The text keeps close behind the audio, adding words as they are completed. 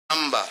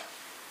number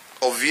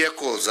of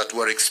vehicles that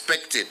were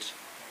expected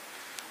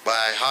by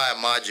a higher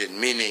margin,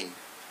 meaning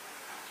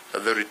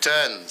that the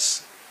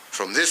returns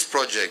from this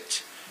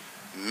project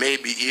may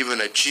be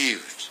even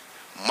achieved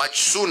much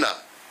sooner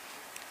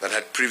than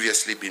had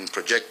previously been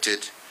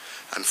projected.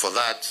 And for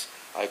that,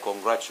 I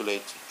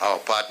congratulate our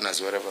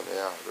partners wherever they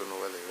are. I don't know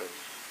where they went.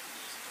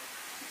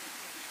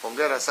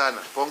 Pongera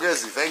sana.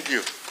 Pongezi, thank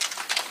you.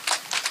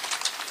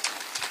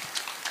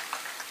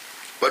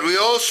 But we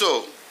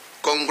also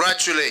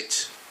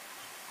congratulate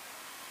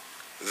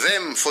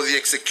them for the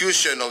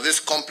execution of this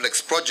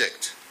complex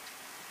project,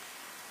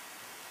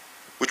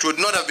 which would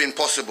not have been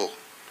possible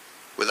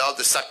without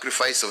the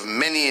sacrifice of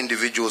many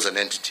individuals and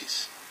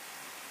entities.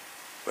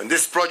 When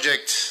this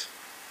project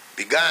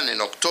began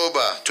in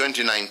October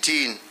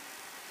 2019,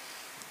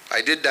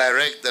 I did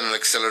direct that an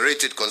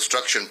accelerated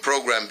construction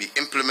program be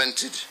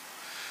implemented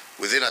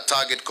within a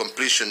target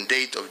completion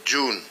date of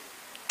June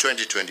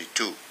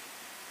 2022.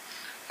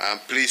 I am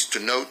pleased to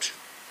note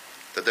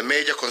that the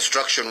major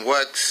construction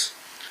works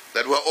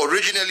that were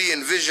originally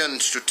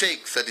envisioned to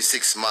take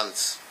 36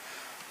 months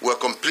were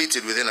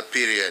completed within a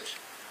period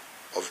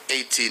of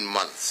 18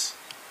 months.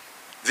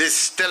 This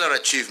stellar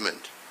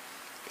achievement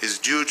is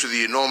due to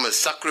the enormous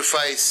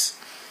sacrifice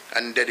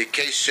and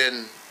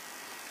dedication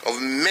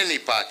of many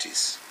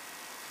parties.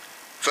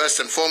 First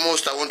and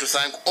foremost, I want to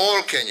thank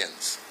all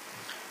Kenyans,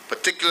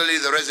 particularly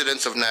the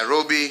residents of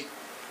Nairobi,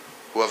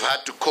 who have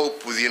had to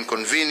cope with the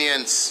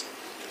inconvenience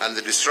and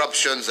the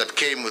disruptions that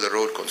came with the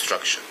road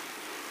construction.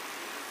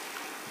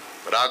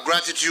 But our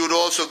gratitude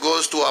also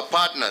goes to our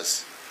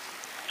partners,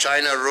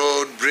 China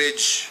Road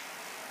Bridge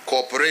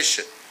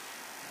Corporation,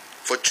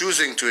 for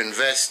choosing to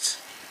invest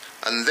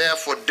and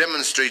therefore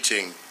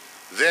demonstrating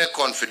their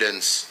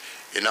confidence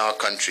in our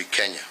country,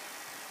 Kenya.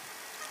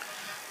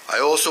 I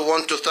also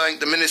want to thank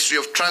the Ministry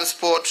of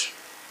Transport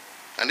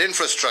and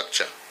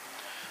Infrastructure,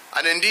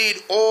 and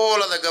indeed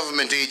all other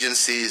government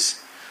agencies,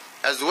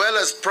 as well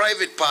as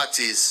private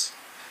parties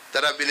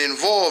that have been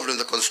involved in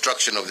the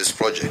construction of this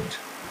project.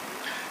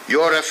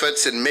 Your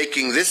efforts in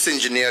making this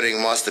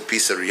engineering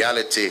masterpiece a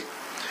reality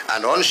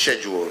and on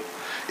schedule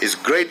is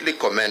greatly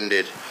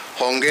commended.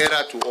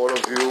 Hongera to all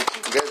of you.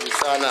 Pongezi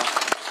sana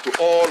to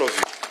all of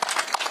you.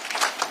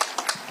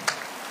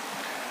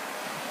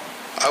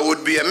 I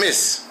would be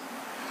amiss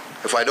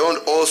if I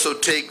don't also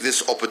take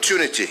this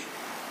opportunity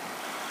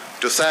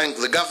to thank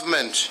the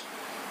government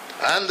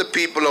and the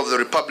people of the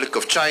Republic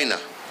of China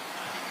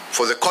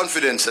for the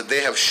confidence that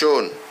they have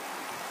shown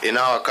in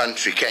our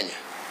country, Kenya.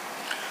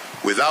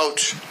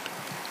 Without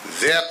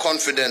their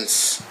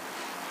confidence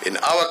in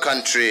our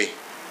country,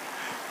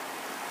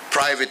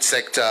 private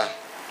sector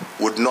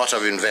would not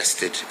have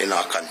invested in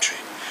our country.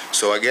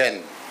 So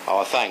again,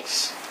 our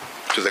thanks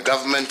to the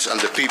government and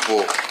the people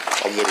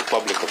of the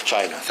Republic of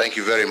China. Thank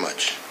you very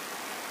much.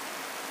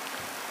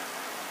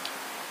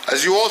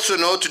 As you also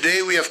know,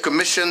 today we have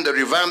commissioned the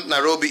revamped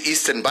Nairobi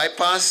Eastern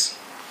Bypass,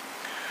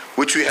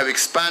 which we have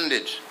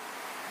expanded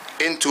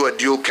into a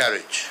dual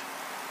carriage.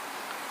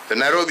 The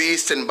Nairobi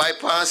Eastern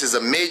Bypass is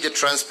a major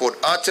transport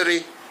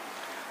artery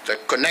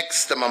that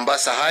connects the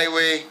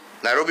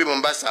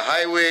Nairobi-Mombasa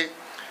Highway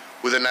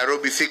with the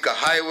Nairobi-Thika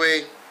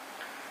Highway,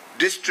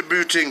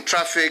 distributing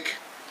traffic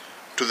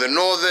to the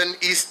northern,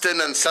 eastern,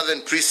 and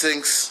southern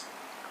precincts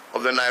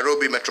of the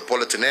Nairobi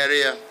metropolitan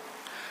area,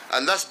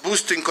 and thus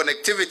boosting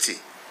connectivity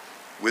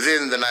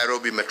within the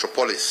Nairobi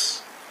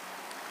metropolis.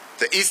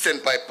 The Eastern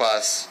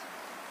Bypass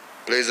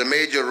plays a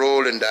major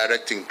role in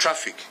directing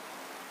traffic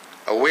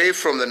away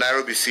from the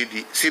Nairobi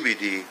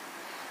CBD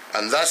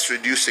and thus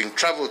reducing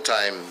travel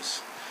times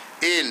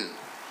in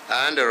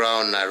and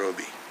around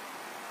Nairobi.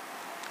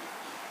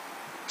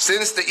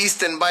 Since the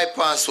Eastern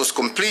Bypass was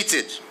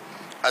completed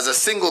as a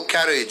single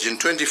carriage in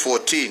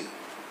 2014,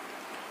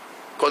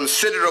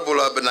 considerable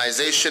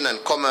urbanization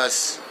and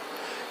commerce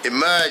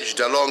emerged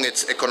along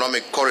its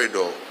economic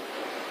corridor,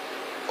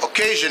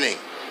 occasioning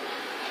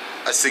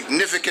a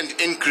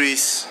significant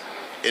increase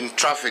in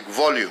traffic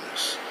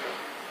volumes.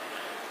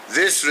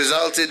 This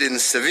resulted in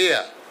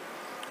severe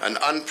and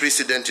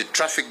unprecedented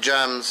traffic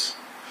jams,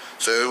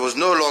 so it was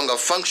no longer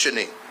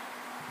functioning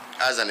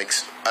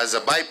as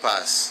a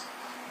bypass,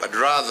 but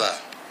rather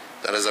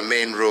than as a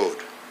main road.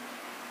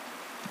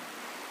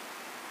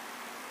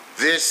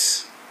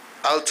 This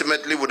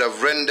ultimately would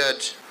have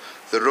rendered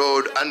the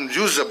road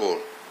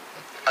unusable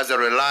as a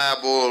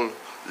reliable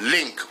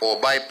link or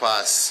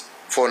bypass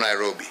for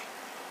Nairobi.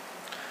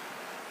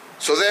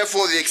 So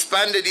therefore, the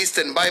expanded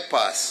Eastern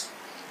Bypass,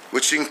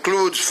 which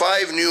includes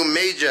 5 new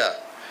major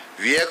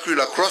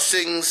vehicular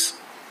crossings,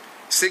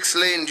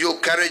 6-lane dual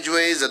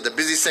carriageways at the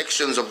busy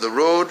sections of the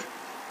road,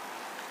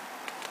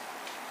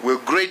 will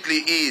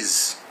greatly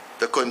ease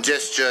the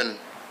congestion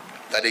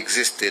that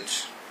existed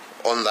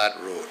on that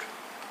road.